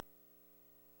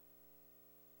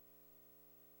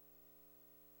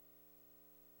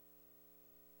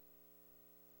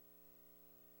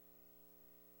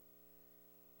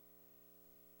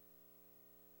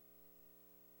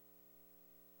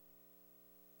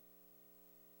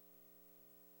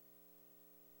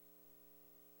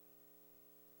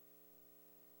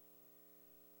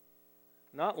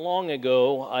Not long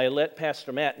ago, I let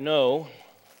Pastor Matt know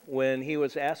when he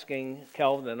was asking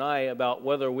Calvin and I about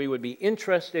whether we would be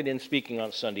interested in speaking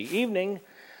on Sunday evening.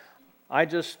 I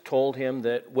just told him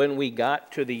that when we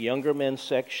got to the younger men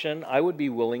section, I would be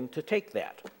willing to take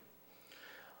that.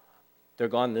 They're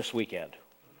gone this weekend.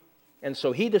 And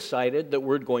so he decided that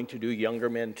we're going to do younger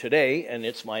men today, and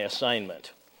it's my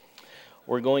assignment.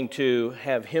 We're going to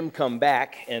have him come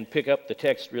back and pick up the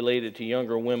text related to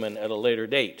younger women at a later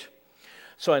date.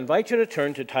 So I invite you to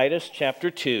turn to Titus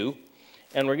chapter 2,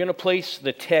 and we're going to place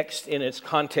the text in its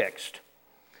context.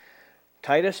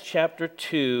 Titus chapter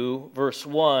 2, verse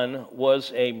 1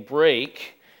 was a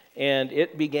break, and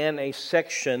it began a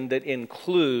section that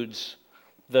includes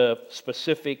the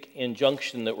specific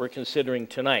injunction that we're considering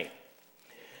tonight.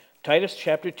 Titus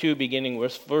chapter 2, beginning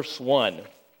with verse 1.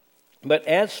 But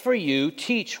as for you,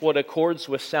 teach what accords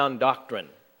with sound doctrine.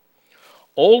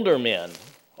 Older men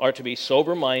are to be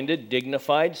sober-minded,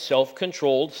 dignified,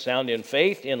 self-controlled, sound in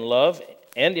faith, in love,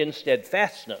 and in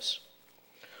steadfastness.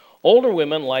 Older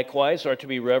women likewise are to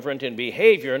be reverent in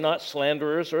behavior, not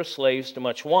slanderers or slaves to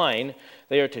much wine.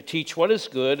 They are to teach what is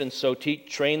good, and so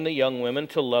train the young women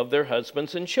to love their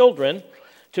husbands and children,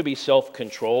 to be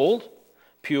self-controlled,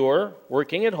 pure,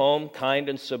 working at home, kind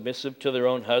and submissive to their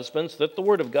own husbands, that the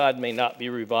word of God may not be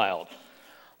reviled.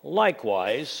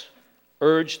 Likewise,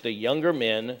 urge the younger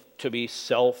men to be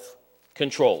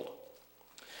self-controlled.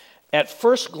 At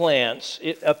first glance,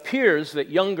 it appears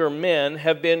that younger men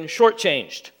have been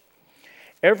shortchanged.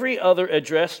 Every other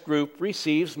addressed group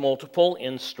receives multiple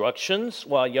instructions,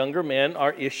 while younger men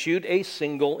are issued a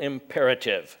single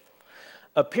imperative.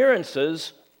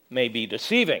 Appearances may be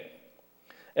deceiving,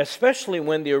 especially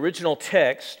when the original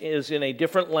text is in a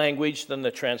different language than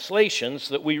the translations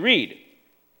that we read.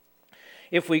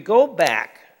 If we go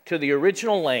back to the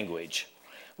original language,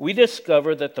 we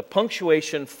discover that the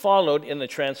punctuation followed in the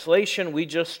translation we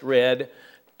just read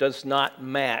does not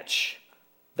match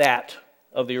that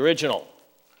of the original.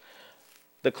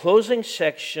 The closing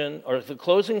section, or the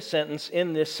closing sentence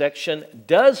in this section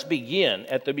does begin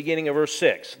at the beginning of verse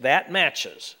 6. That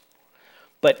matches.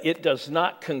 But it does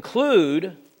not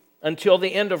conclude until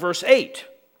the end of verse 8.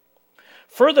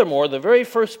 Furthermore, the very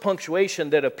first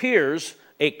punctuation that appears,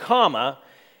 a comma,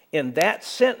 in that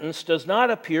sentence does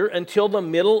not appear until the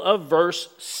middle of verse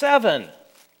 7.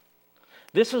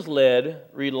 This has led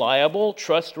reliable,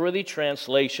 trustworthy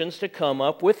translations to come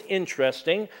up with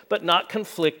interesting but not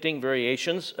conflicting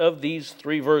variations of these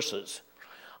three verses.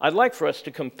 I'd like for us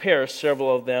to compare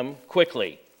several of them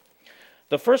quickly.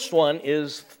 The first one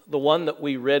is the one that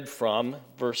we read from,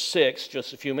 verse 6,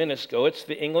 just a few minutes ago. It's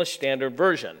the English Standard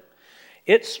Version.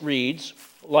 It reads,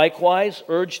 likewise,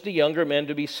 urge the younger men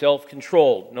to be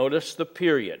self-controlled. Notice the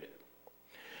period.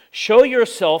 Show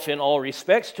yourself in all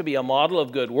respects to be a model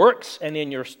of good works, and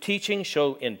in your teaching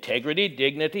show integrity,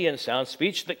 dignity, and sound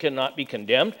speech that cannot be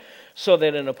condemned, so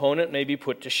that an opponent may be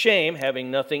put to shame,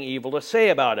 having nothing evil to say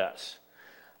about us.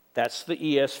 That's the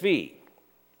ESV.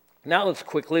 Now let's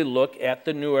quickly look at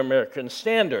the New American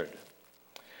Standard.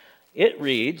 It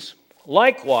reads,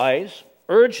 likewise,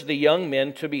 urge the young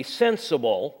men to be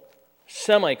sensible,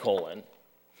 semicolon.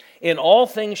 In all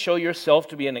things show yourself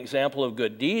to be an example of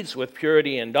good deeds, with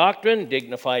purity in doctrine,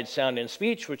 dignified, sound in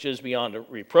speech, which is beyond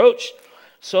reproach,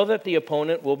 so that the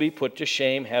opponent will be put to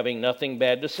shame, having nothing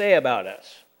bad to say about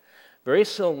us. Very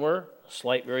similar,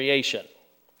 slight variation.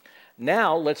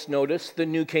 Now let's notice the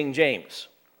New King James.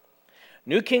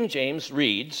 New King James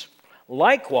reads,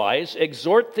 likewise,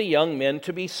 exhort the young men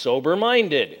to be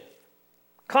sober-minded,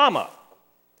 comma,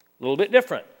 a little bit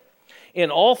different.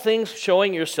 In all things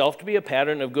showing yourself to be a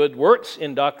pattern of good works,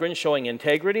 in doctrine showing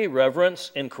integrity,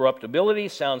 reverence, incorruptibility,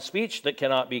 sound speech that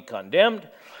cannot be condemned,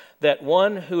 that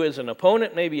one who is an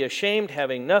opponent may be ashamed,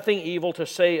 having nothing evil to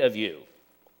say of you.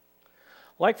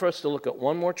 I'd like for us to look at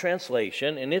one more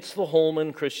translation, and it's the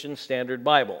Holman Christian Standard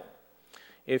Bible.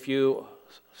 If you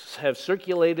have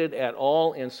circulated at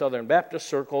all in Southern Baptist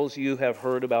circles, you have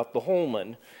heard about the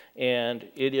Holman, and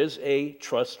it is a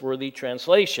trustworthy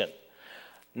translation.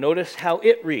 Notice how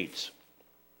it reads.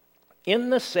 In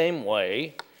the same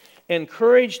way,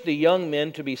 encourage the young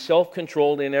men to be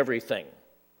self-controlled in everything.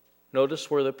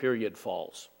 Notice where the period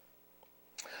falls.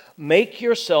 Make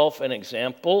yourself an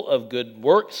example of good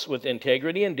works with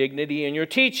integrity and dignity in your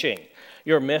teaching.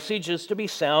 Your message is to be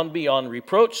sound beyond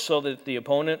reproach, so that the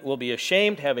opponent will be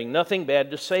ashamed, having nothing bad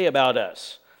to say about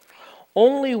us.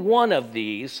 Only one of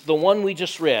these, the one we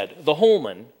just read, the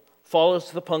Holman,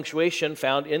 follows the punctuation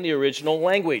found in the original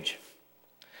language.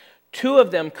 Two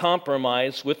of them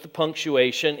compromise with the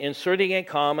punctuation, inserting a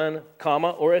comma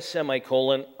or a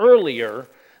semicolon earlier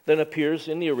than appears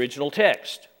in the original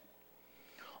text.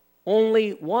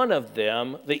 only one of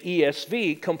them, the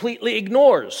ESV, completely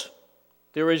ignores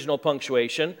the original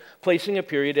punctuation, placing a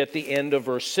period at the end of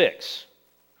verse 6.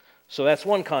 So that's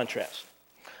one contrast.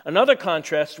 Another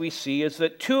contrast we see is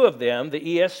that two of them, the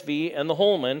ESV and the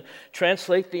Holman,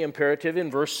 translate the imperative in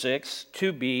verse 6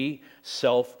 to be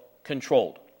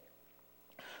self-controlled.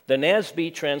 The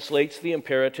NASB translates the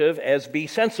imperative as be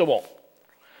sensible.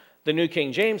 The New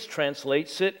King James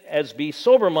translates it as be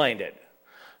sober-minded.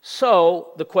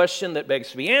 So the question that begs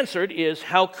to be answered is,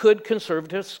 how could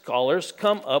conservative scholars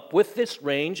come up with this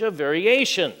range of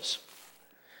variations?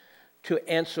 To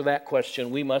answer that question,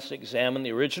 we must examine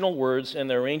the original words and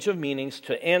their range of meanings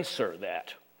to answer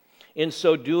that. In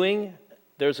so doing,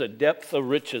 there's a depth of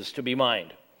riches to be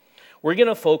mined. We're going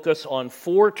to focus on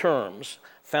four terms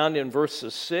found in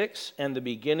verses 6 and the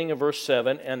beginning of verse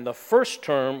 7, and the first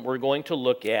term we're going to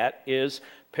look at is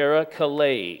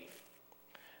parakalei.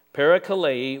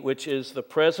 Parakalei, which is the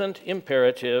present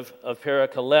imperative of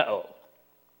parakaleo.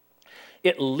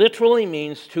 It literally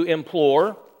means to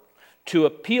implore, to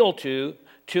appeal to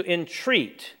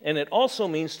entreat, and it also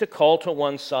means to call to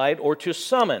one side or to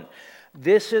summon.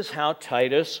 This is how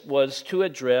Titus was to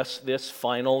address this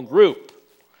final group.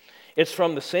 It's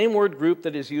from the same word group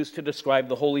that is used to describe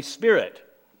the Holy Spirit.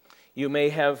 You may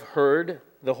have heard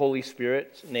the Holy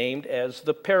Spirit named as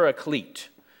the Paraclete,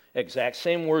 exact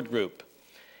same word group.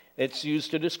 It's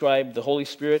used to describe the Holy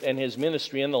Spirit and his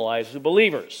ministry in the lives of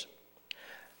believers.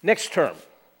 Next term,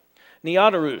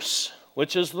 neoterus,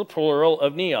 which is the plural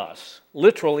of neos,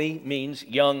 literally means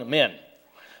young men.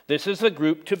 This is the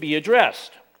group to be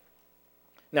addressed.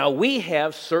 Now, we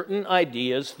have certain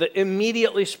ideas that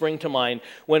immediately spring to mind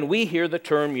when we hear the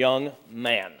term young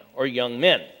man or young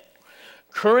men.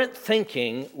 Current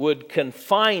thinking would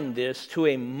confine this to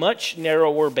a much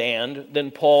narrower band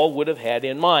than Paul would have had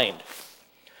in mind.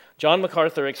 John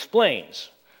MacArthur explains,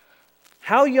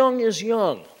 how young is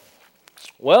young?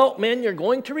 Well, men, you're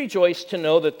going to rejoice to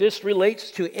know that this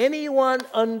relates to anyone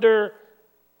under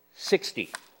 60.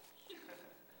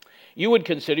 You would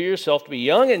consider yourself to be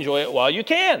young, enjoy it while you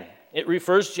can. It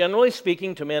refers, generally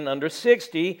speaking, to men under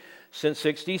 60, since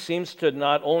 60 seems to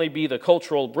not only be the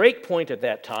cultural break point at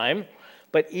that time,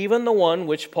 but even the one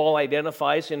which Paul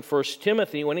identifies in 1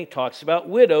 Timothy when he talks about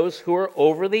widows who are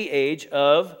over the age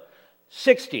of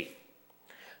 60.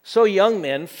 So young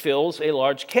men fills a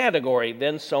large category,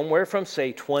 then somewhere from,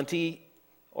 say, 20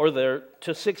 or there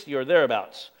to 60 or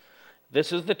thereabouts.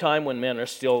 This is the time when men are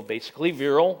still basically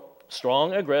virile,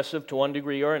 strong, aggressive to one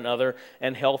degree or another,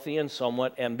 and healthy and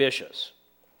somewhat ambitious.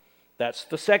 That's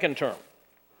the second term.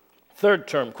 Third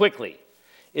term, quickly,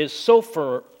 is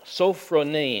sophronein.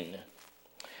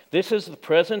 This is the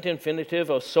present infinitive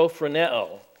of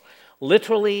sophroneo.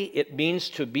 Literally, it means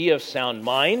to be of sound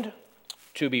mind,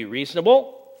 to be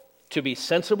reasonable, to be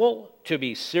sensible, to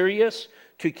be serious,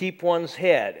 to keep one's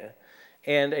head.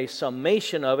 And a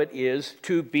summation of it is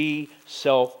to be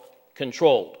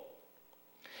self-controlled.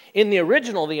 In the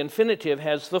original, the infinitive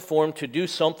has the form to do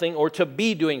something or to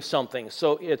be doing something.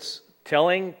 So it's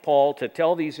telling Paul to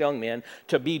tell these young men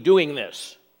to be doing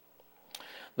this.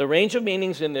 The range of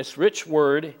meanings in this rich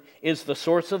word is the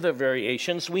source of the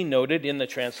variations we noted in the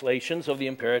translations of the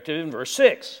imperative in verse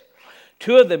 6.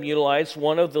 Two of them utilize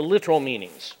one of the literal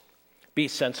meanings. Be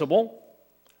sensible,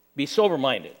 be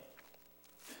sober-minded.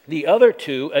 The other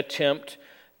two attempt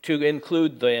to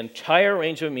include the entire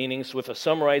range of meanings with a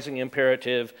summarizing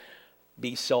imperative,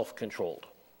 be self-controlled.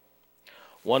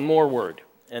 One more word,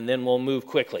 and then we'll move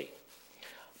quickly.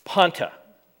 Panta.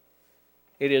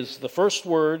 It is the first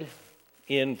word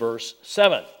in verse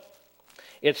 7.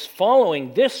 It's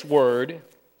following this word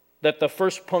that the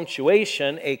first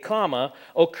punctuation, a comma,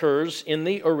 occurs in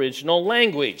the original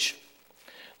language.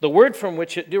 The word from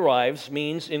which it derives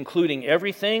means including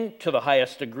everything to the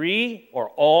highest degree or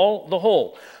all, the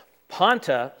whole.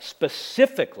 Panta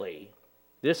specifically,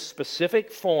 this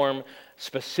specific form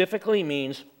specifically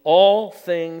means all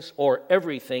things or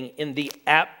everything in the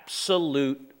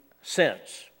absolute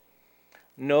sense.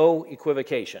 No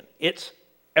equivocation. It's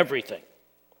everything.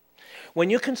 When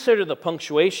you consider the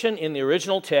punctuation in the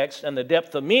original text and the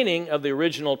depth of meaning of the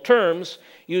original terms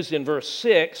used in verse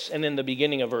 6 and in the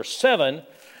beginning of verse 7,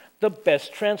 the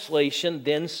best translation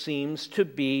then seems to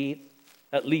be,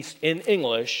 at least in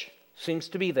English, seems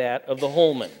to be that of the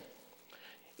Holman.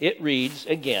 It reads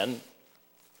again,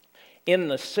 in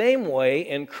the same way,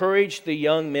 encourage the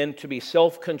young men to be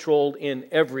self-controlled in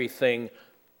everything,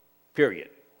 period.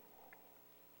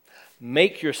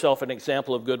 Make yourself an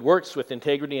example of good works with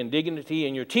integrity and dignity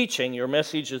in your teaching. Your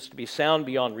message is to be sound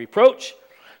beyond reproach,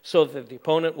 so that the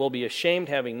opponent will be ashamed,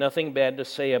 having nothing bad to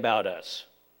say about us.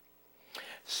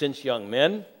 Since young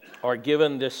men are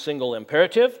given this single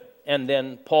imperative, and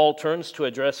then Paul turns to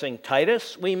addressing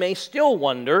Titus, we may still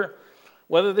wonder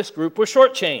whether this group was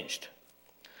shortchanged.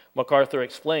 MacArthur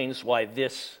explains why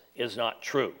this is not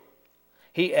true.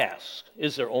 He asks,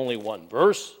 is there only one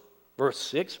verse? Verse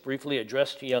 6, briefly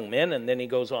addressed to young men, and then he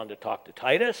goes on to talk to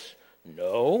Titus?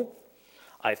 No.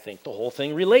 I think the whole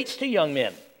thing relates to young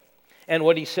men. And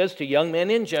what he says to young men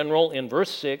in general in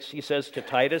verse 6, he says to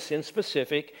Titus in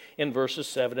specific in verses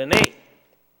 7 and 8.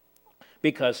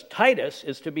 Because Titus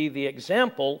is to be the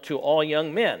example to all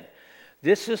young men.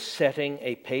 This is setting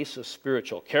a pace of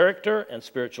spiritual character and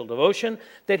spiritual devotion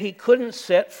that he couldn't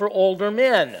set for older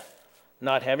men,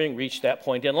 not having reached that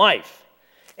point in life.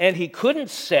 And he couldn't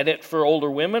set it for older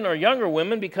women or younger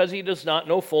women because he does not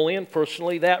know fully and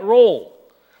personally that role.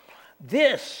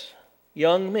 This,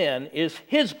 young men, is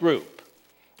his group.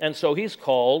 And so he's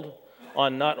called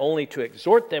on not only to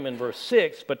exhort them in verse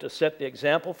 6, but to set the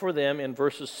example for them in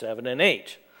verses 7 and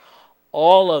 8.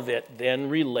 All of it then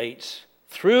relates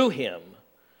through him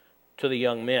to the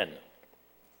young men.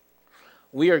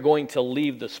 We are going to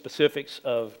leave the specifics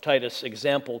of Titus'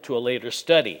 example to a later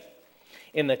study.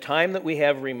 In the time that we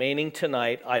have remaining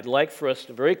tonight, I'd like for us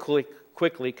to very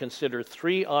quickly consider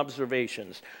three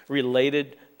observations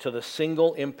related to the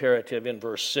single imperative in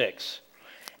verse 6.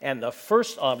 And the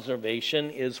first observation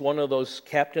is one of those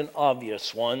Captain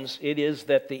Obvious ones. It is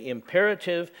that the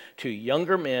imperative to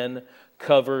younger men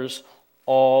covers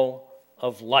all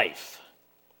of life.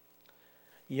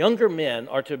 Younger men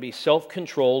are to be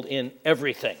self-controlled in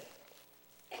everything.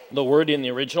 The word in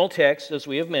the original text, as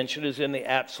we have mentioned, is in the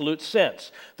absolute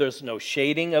sense. There's no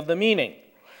shading of the meaning.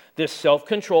 This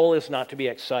self-control is not to be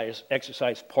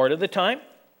exercised part of the time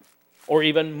or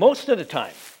even most of the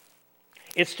time.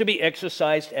 It's to be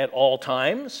exercised at all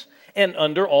times and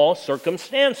under all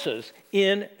circumstances,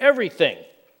 in everything.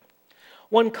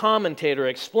 One commentator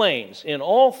explains, in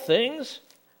all things,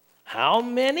 how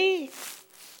many?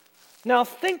 Now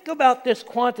think about this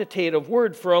quantitative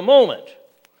word for a moment.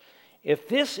 If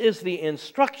this is the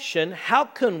instruction, how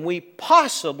can we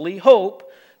possibly hope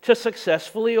to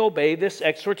successfully obey this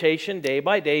exhortation day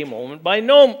by day, moment by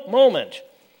moment?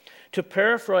 To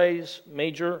paraphrase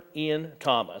Major Ian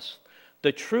Thomas,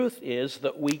 the truth is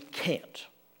that we can't.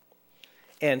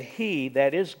 And he,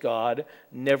 that is God,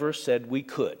 never said we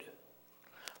could.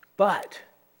 But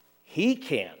he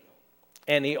can.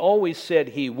 And he always said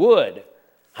he would.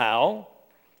 How?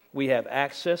 We have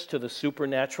access to the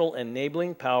supernatural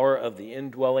enabling power of the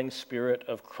indwelling Spirit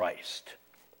of Christ.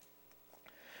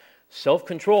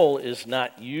 Self-control is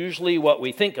not usually what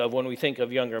we think of when we think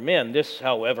of younger men. This,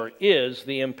 however, is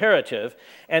the imperative,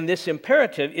 and this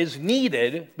imperative is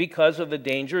needed because of the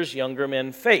dangers younger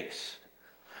men face.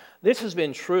 This has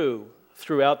been true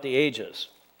throughout the ages.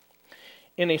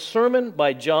 In a sermon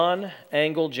by John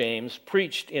Angle James,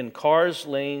 preached in Carr's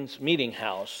Lane's Meeting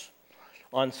House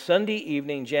on Sunday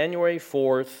evening, January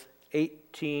 4th,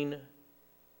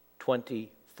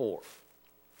 1824.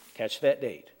 Catch that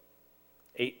date.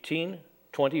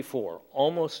 1824,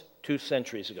 almost 2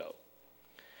 centuries ago.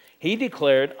 He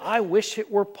declared, I wish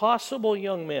it were possible,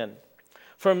 young men,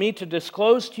 for me to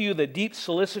disclose to you the deep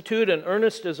solicitude and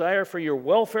earnest desire for your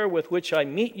welfare with which I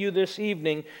meet you this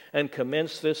evening and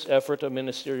commence this effort of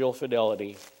ministerial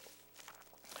fidelity.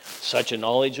 Such a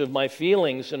knowledge of my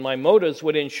feelings and my motives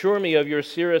would ensure me of your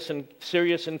serious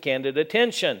and candid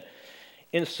attention.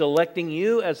 In selecting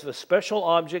you as the special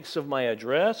objects of my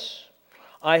address,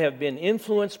 I have been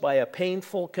influenced by a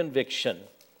painful conviction,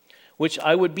 which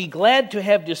I would be glad to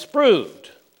have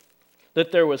disproved,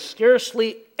 that there was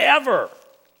scarcely ever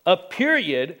a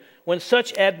period when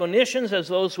such admonitions as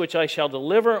those which I shall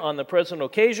deliver on the present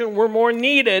occasion were more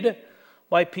needed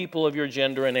by people of your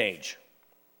gender and age.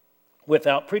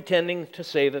 Without pretending to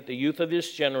say that the youth of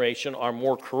this generation are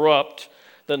more corrupt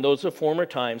than those of former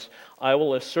times, I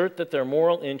will assert that their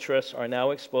moral interests are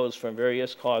now exposed from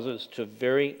various causes to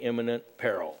very imminent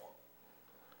peril.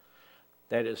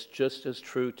 That is just as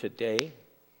true today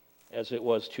as it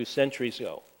was 2 centuries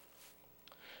ago.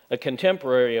 A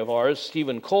contemporary of ours,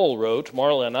 Stephen Cole, wrote,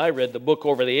 Marla and I read the book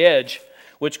Over the Edge,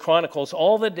 which chronicles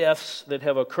all the deaths that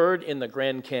have occurred in the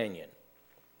Grand Canyon.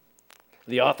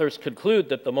 The authors conclude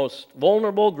that the most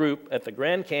vulnerable group at the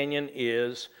Grand Canyon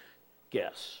is,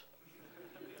 guess,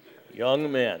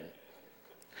 young men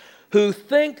who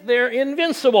think they're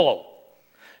invincible.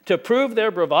 To prove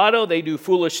their bravado, they do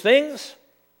foolish things,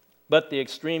 but the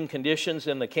extreme conditions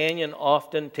in the canyon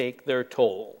often take their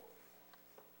toll.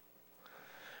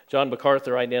 John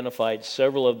MacArthur identified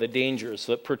several of the dangers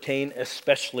that pertain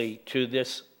especially to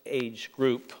this age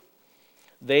group.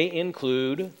 They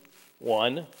include,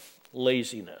 1,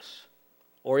 laziness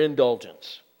or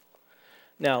indulgence.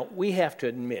 Now, we have to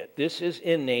admit, this is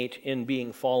innate in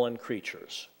being fallen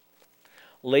creatures.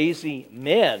 Lazy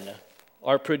men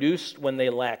are produced when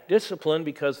they lack discipline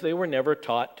because they were never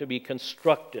taught to be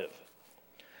constructive.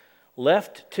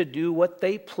 Left to do what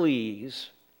they please,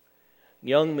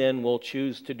 young men will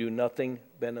choose to do nothing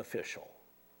beneficial.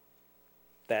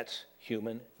 That's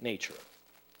human nature.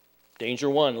 Danger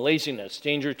 1, laziness.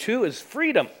 Danger 2 is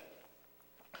freedom.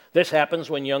 This happens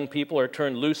when young people are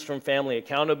turned loose from family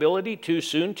accountability too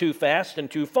soon, too fast, and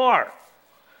too far.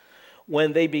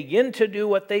 When they begin to do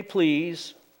what they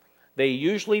please, they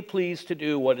usually please to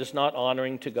do what is not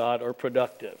honoring to God or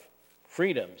productive.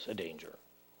 Freedom's a danger.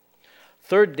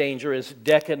 Third danger is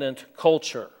decadent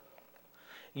culture.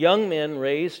 Young men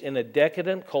raised in a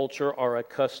decadent culture are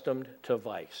accustomed to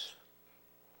vice.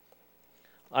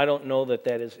 I don't know that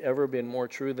that has ever been more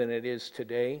true than it is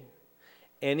today.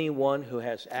 Anyone who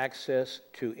has access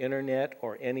to internet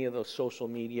or any of those social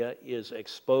media is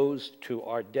exposed to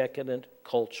our decadent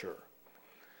culture.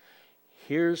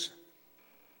 Here's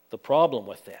the problem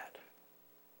with that.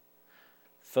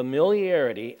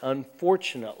 Familiarity,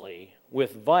 unfortunately,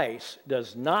 with vice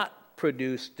does not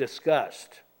produce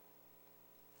disgust.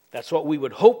 That's what we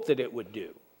would hope that it would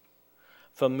do.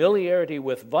 Familiarity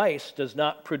with vice does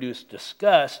not produce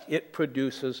disgust, it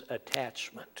produces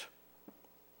attachment.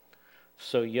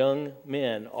 So young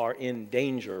men are in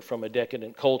danger from a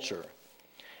decadent culture.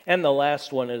 And the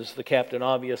last one is the Captain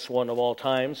Obvious one of all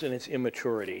times, and it's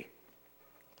immaturity.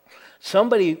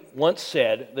 Somebody once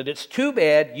said that it's too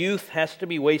bad youth has to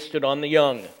be wasted on the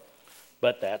young,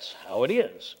 but that's how it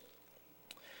is.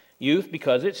 Youth,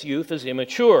 because it's youth, is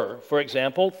immature. For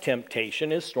example,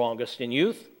 temptation is strongest in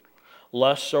youth.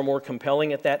 Lusts are more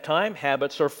compelling at that time.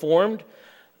 Habits are formed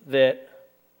that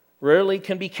rarely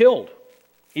can be killed,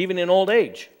 even in old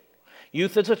age.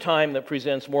 Youth is a time that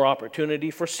presents more opportunity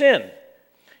for sin.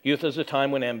 Youth is a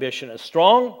time when ambition is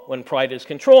strong, when pride is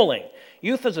controlling.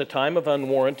 Youth is a time of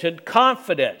unwarranted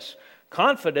confidence.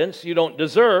 Confidence you don't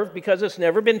deserve because it's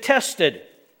never been tested,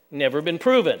 never been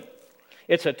proven.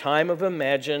 It's a time of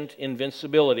imagined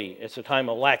invincibility. It's a time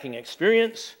of lacking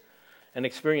experience, and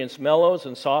experience mellows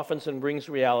and softens and brings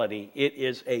reality. It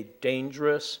is a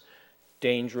dangerous,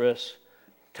 dangerous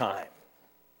time.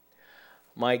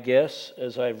 My guess,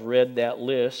 as I've read that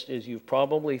list, is you've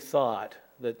probably thought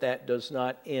that that does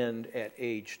not end at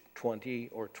age 20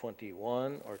 or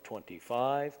 21 or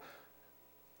 25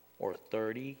 or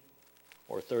 30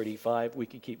 or 35. We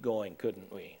could keep going,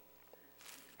 couldn't we?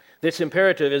 This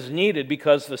imperative is needed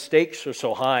because the stakes are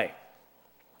so high.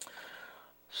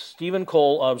 Stephen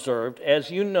Cole observed, as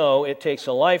you know, it takes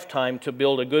a lifetime to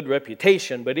build a good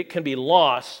reputation, but it can be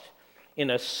lost in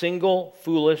a single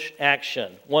foolish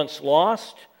action. Once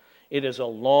lost, it is a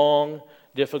long,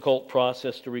 difficult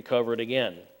process to recover it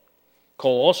again.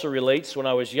 Cole also relates, when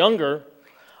I was younger,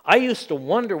 I used to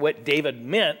wonder what David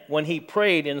meant when he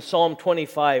prayed in Psalm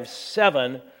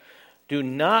 25:7, "Do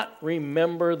not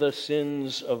remember the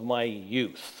sins of my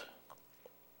youth."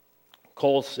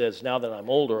 Cole says, now that I'm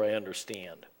older, I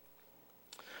understand.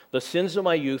 The sins of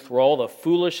my youth were all the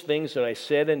foolish things that I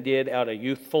said and did out of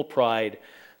youthful pride.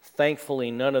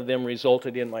 Thankfully, none of them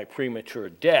resulted in my premature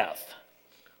death,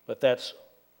 but that's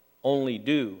only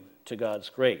due to God's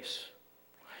grace.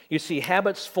 You see,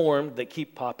 habits formed that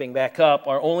keep popping back up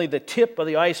are only the tip of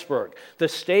the iceberg. The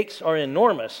stakes are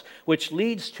enormous, which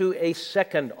leads to a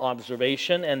second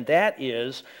observation, and that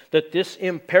is that this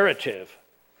imperative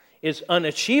is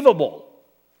unachievable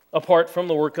apart from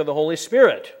the work of the Holy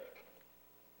Spirit.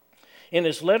 In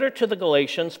his letter to the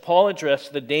Galatians, Paul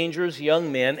addressed the dangers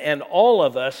young men and all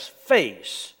of us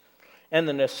face and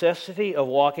the necessity of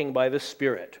walking by the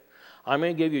Spirit. I'm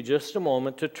going to give you just a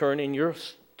moment to turn in your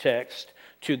text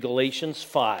to Galatians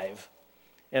 5,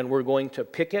 and we're going to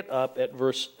pick it up at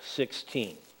verse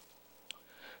 16.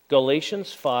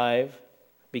 Galatians 5,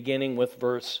 beginning with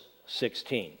verse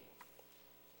 16.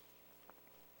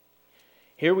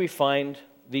 Here we find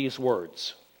these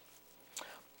words.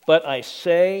 But I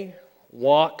say,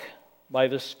 walk by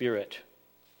the Spirit,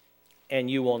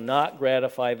 and you will not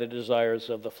gratify the desires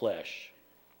of the flesh.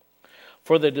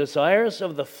 For the desires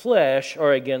of the flesh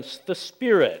are against the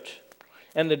Spirit,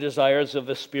 and the desires of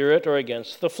the Spirit are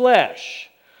against the flesh.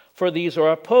 For these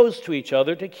are opposed to each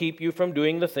other to keep you from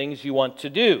doing the things you want to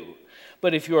do.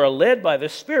 But if you are led by the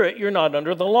Spirit, you're not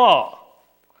under the law.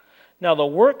 Now the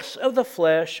works of the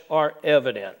flesh are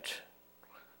evident.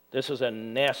 This is a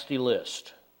nasty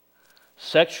list.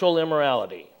 Sexual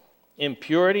immorality,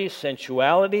 impurity,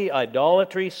 sensuality,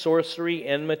 idolatry, sorcery,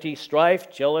 enmity, strife,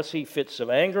 jealousy, fits of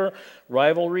anger,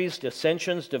 rivalries,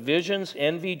 dissensions, divisions,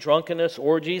 envy, drunkenness,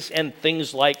 orgies, and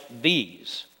things like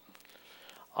these.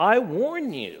 I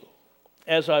warn you,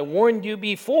 as I warned you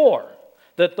before,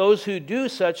 that those who do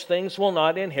such things will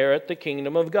not inherit the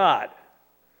kingdom of God.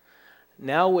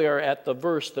 Now we are at the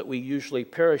verse that we usually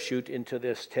parachute into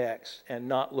this text and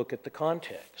not look at the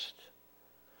context.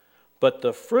 But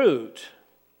the fruit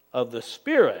of the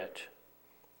Spirit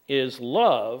is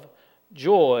love,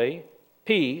 joy,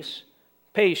 peace,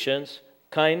 patience,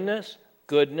 kindness,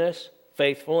 goodness,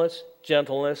 faithfulness,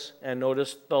 gentleness, and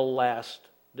notice the last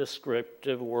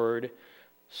descriptive word,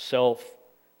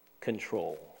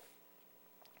 self-control.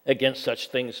 Against such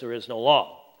things there is no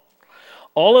law.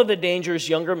 All of the dangers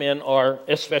younger men are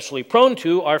especially prone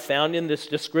to are found in this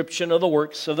description of the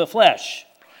works of the flesh.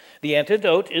 The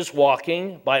antidote is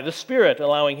walking by the Spirit,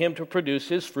 allowing Him to produce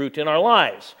His fruit in our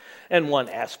lives. And one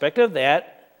aspect of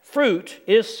that fruit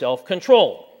is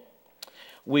self-control.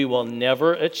 We will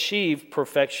never achieve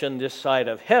perfection this side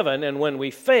of heaven, and when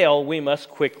we fail, we must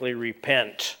quickly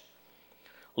repent.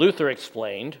 Luther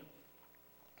explained,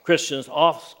 Christians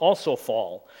also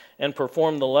fall and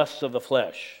perform the lusts of the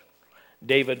flesh.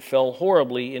 David fell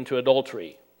horribly into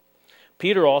adultery.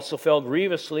 Peter also fell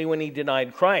grievously when he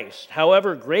denied Christ.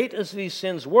 However great as these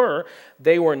sins were,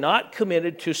 they were not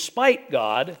committed to spite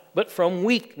God, but from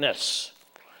weakness.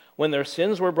 When their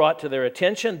sins were brought to their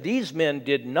attention, these men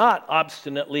did not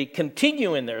obstinately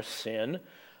continue in their sin,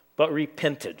 but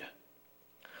repented.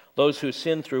 Those who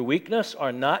sin through weakness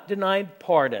are not denied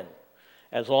pardon,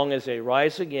 as long as they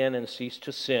rise again and cease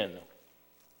to sin.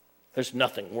 There's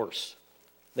nothing worse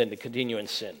than to continue in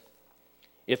sin.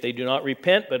 If they do not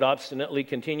repent but obstinately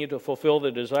continue to fulfill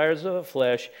the desires of the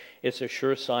flesh, it's a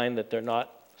sure sign that they're not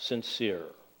sincere.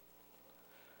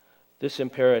 This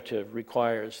imperative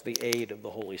requires the aid of the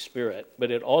Holy Spirit, but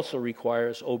it also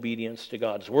requires obedience to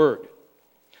God's word.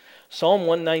 Psalm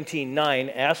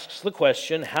 119:9 asks the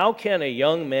question, how can a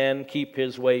young man keep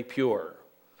his way pure?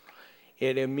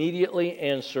 It immediately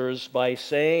answers by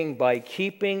saying, by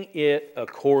keeping it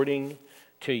according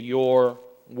to your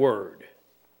word.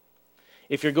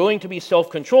 If you're going to be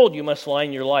self-controlled, you must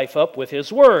line your life up with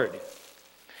His word.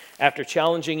 After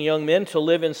challenging young men to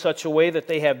live in such a way that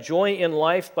they have joy in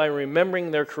life by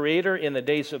remembering their Creator in the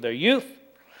days of their youth,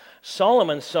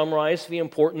 Solomon summarized the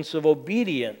importance of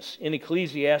obedience. In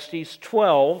Ecclesiastes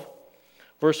 12,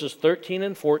 verses 13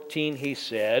 and 14, he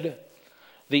said,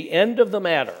 the end of the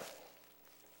matter,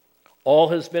 all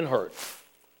has been heard.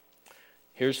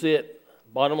 Here's the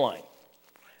bottom line.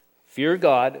 Fear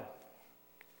God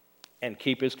and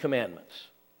keep His commandments,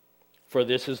 for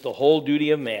this is the whole duty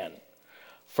of man.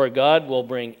 For God will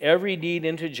bring every deed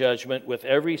into judgment with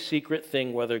every secret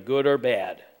thing, whether good or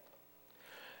bad.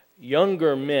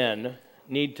 Younger men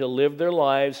need to live their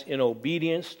lives in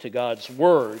obedience to God's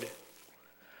word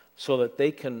so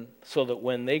that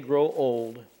when they grow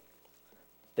old,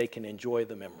 they can enjoy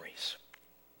the memories.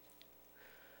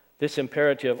 This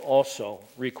imperative also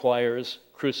requires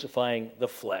crucifying the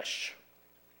flesh.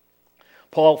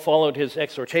 Paul followed his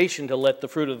exhortation to let the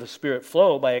fruit of the Spirit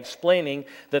flow by explaining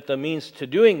that the means to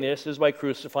doing this is by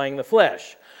crucifying the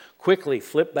flesh. Quickly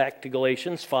flip back to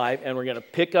Galatians 5, and we're going to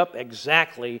pick up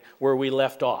exactly where we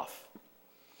left off.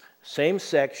 Same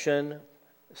section,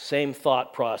 same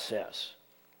thought process.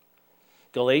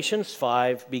 Galatians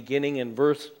 5, beginning in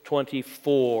verse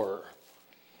 24.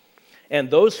 And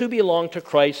those who belong to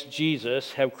Christ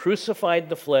Jesus have crucified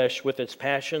the flesh with its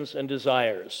passions and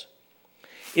desires.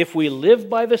 If we live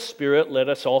by the Spirit, let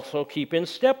us also keep in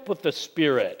step with the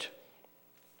Spirit.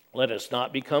 Let us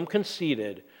not become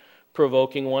conceited,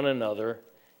 provoking one another,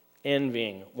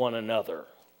 envying one another.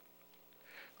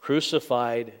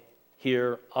 Crucified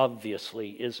here, obviously,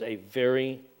 is a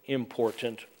very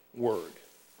important word.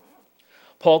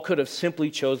 Paul could have simply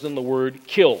chosen the word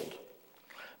killed,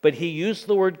 but he used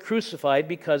the word crucified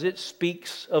because it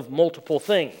speaks of multiple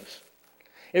things.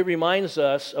 It reminds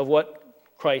us of what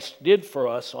Christ did for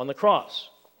us on the cross.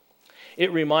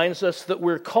 It reminds us that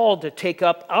we're called to take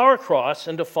up our cross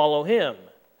and to follow Him,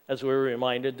 as we were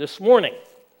reminded this morning.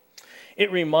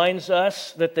 It reminds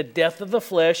us that the death of the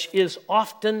flesh is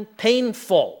often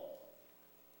painful.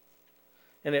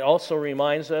 And it also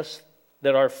reminds us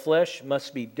that our flesh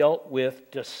must be dealt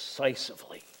with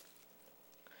decisively.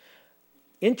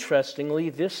 Interestingly,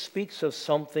 this speaks of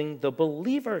something the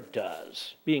believer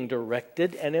does, being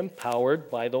directed and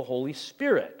empowered by the Holy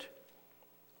Spirit.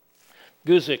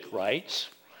 Guzik writes,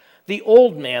 the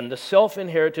old man, the self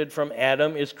inherited from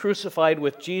Adam, is crucified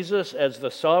with Jesus as the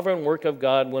sovereign work of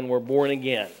God when we're born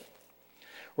again.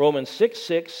 Romans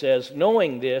 6:6 says,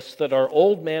 knowing this, that our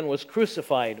old man was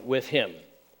crucified with Him.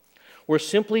 We're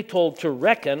simply told to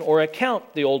reckon or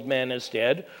account the old man as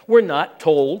dead. We're not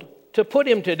told to put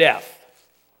him to death.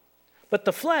 But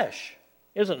the flesh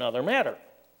is another matter.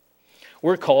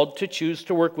 We're called to choose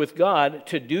to work with God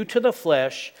to do to the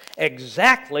flesh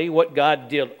exactly what God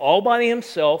did all by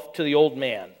himself to the old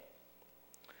man.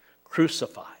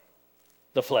 Crucify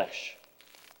the flesh.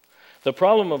 The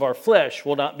problem of our flesh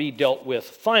will not be dealt with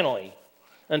finally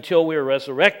until we are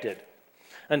resurrected.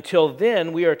 Until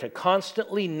then, we are to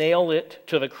constantly nail it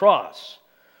to the cross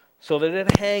so that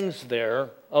it hangs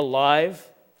there alive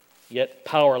yet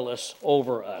powerless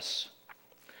over us.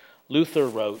 Luther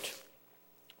wrote,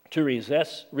 "To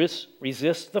resist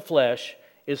the flesh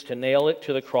is to nail it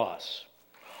to the cross.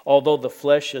 Although the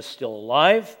flesh is still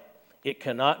alive, it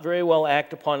cannot very well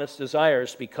act upon its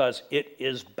desires because it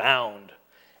is bound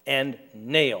and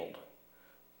nailed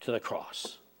to the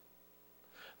cross."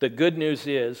 The good news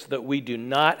is that we do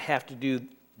not have to do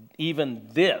even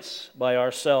this by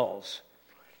ourselves.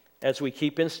 As we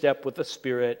keep in step with the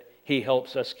Spirit, he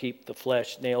helps us keep the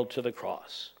flesh nailed to the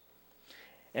cross.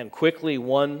 And quickly,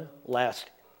 one last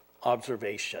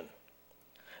observation.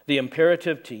 The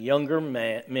imperative to younger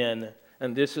men,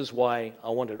 and this is why I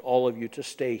wanted all of you to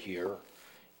stay here,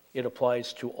 it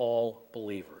applies to all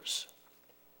believers.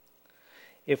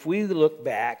 If we look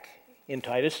back in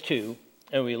Titus 2,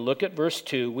 and we look at verse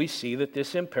 2, we see that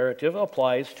this imperative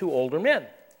applies to older men.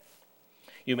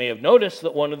 You may have noticed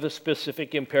that one of the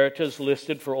specific imperatives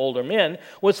listed for older men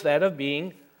was that of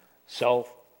being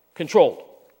self-controlled.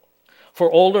 For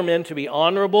older men to be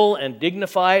honorable and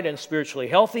dignified and spiritually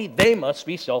healthy, they must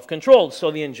be self-controlled.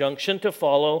 So the injunction to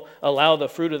allow the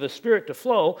fruit of the Spirit to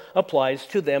flow, applies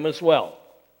to them as well.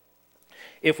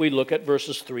 If we look at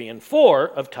verses 3 and 4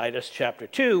 of Titus chapter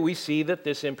 2, we see that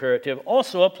this imperative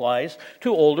also applies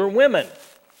to older women.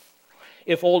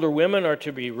 If older women are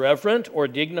to be reverent or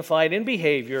dignified in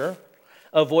behavior,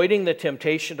 avoiding the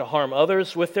temptation to harm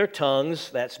others with their tongues,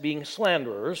 that's being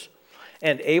slanderers,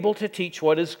 and able to teach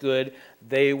what is good,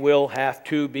 they will have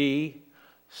to be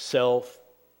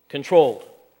self-controlled.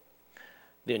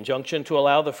 The injunction to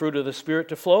allow the fruit of the Spirit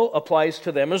to flow applies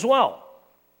to them as well.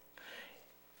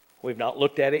 We've not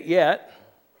looked at it yet,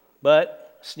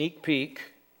 but sneak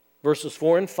peek, verses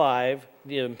 4 and 5,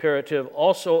 the imperative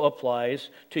also applies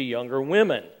to younger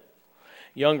women.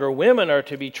 Younger women are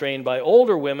to be trained by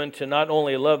older women to not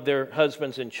only love their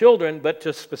husbands and children, but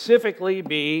to specifically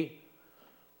be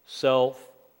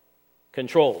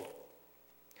self-controlled.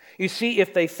 You see,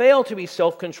 if they fail to be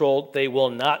self-controlled, they will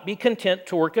not be content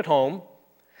to work at home,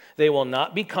 they will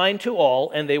not be kind to all,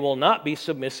 and they will not be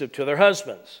submissive to their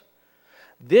husbands.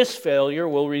 This failure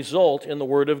will result in the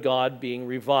Word of God being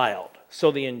reviled.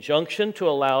 So the injunction to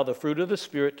allow the fruit of the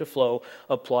Spirit to flow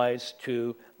applies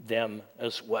to them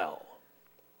as well.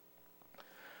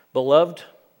 Beloved,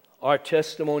 our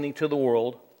testimony to the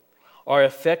world, our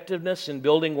effectiveness in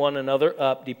building one another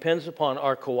up depends upon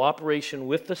our cooperation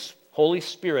with the Holy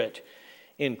Spirit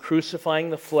in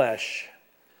crucifying the flesh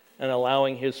and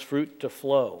allowing His fruit to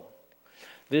flow.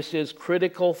 This is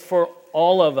critical for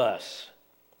all of us.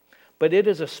 But it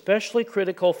is especially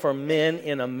critical for men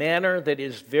in a manner that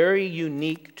is very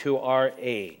unique to our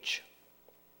age.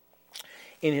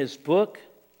 In his book,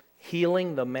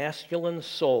 Healing the Masculine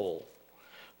Soul,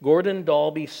 Gordon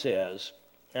Dalby says,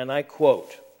 and I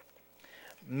quote,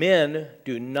 "Men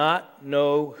do not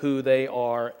know who they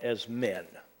are as men."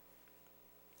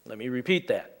 Let me repeat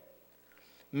that.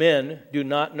 Men do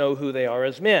not know who they are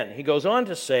as men. He goes on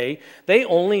to say, they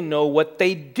only know what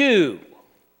they do.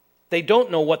 They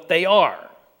don't know what they are.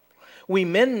 We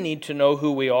men need to know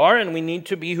who we are, and we need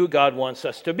to be who God wants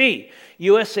us to be.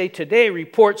 USA Today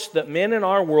reports that men in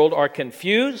our world are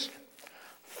confused,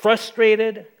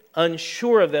 frustrated,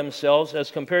 unsure of themselves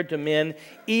as compared to men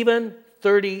even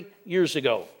 30 years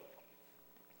ago.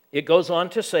 It goes on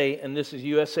to say, and this is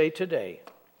USA Today,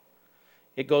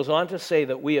 it goes on to say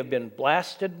that we have been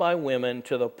blasted by women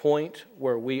to the point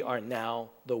where we are now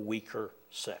the weaker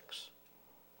sex.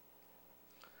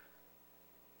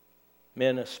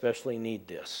 Men especially need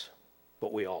this,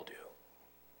 but we all do.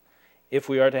 If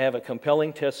we are to have a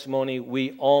compelling testimony,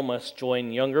 we all must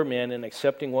join younger men in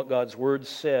accepting what God's Word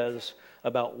says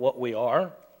about what we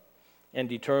are and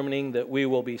determining that we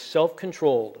will be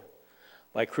self-controlled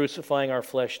by crucifying our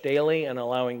flesh daily and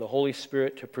allowing the Holy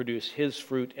Spirit to produce His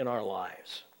fruit in our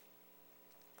lives.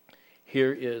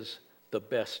 Here is the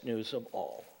best news of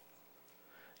all.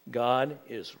 God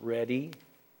is ready,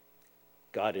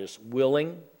 God is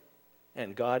willing,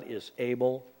 and God is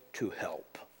able to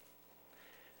help.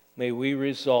 May we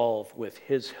resolve with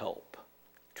His help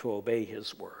to obey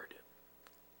His word.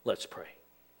 Let's pray.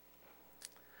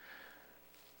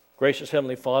 Gracious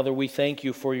Heavenly Father, we thank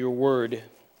You for Your word,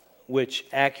 which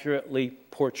accurately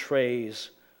portrays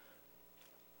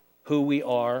who we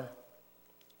are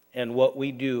and what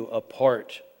we do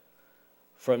apart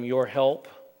from your help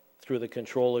through the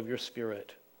control of your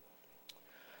Spirit.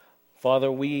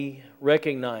 Father, we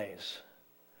recognize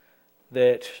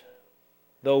that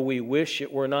though we wish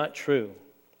it were not true,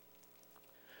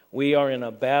 we are in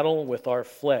a battle with our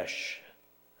flesh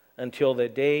until the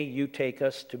day you take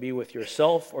us to be with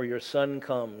yourself or your Son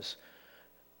comes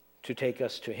to take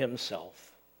us to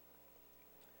himself.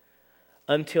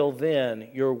 Until then,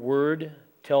 your word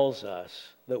tells us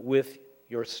that with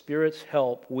your Spirit's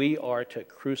help, we are to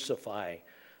crucify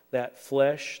that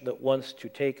flesh that wants to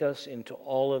take us into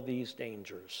all of these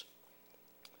dangers.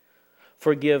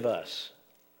 Forgive us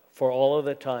for all of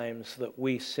the times that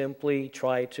we simply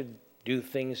try to do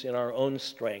things in our own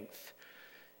strength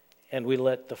and we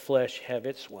let the flesh have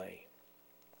its way.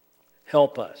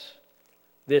 Help us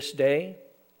this day,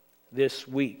 this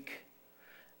week,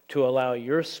 to allow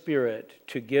your Spirit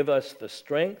to give us the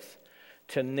strength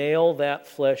to nail that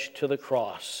flesh to the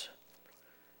cross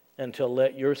and to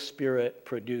let your Spirit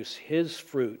produce his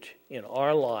fruit in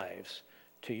our lives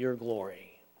to your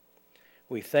glory.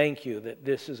 We thank you that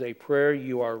this is a prayer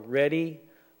you are ready,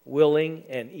 willing,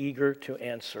 and eager to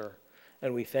answer.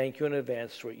 And we thank you in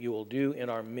advance for what you will do in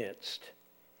our midst.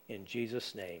 In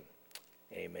Jesus' name,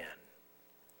 amen.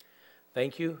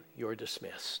 Thank you. You're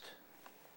dismissed.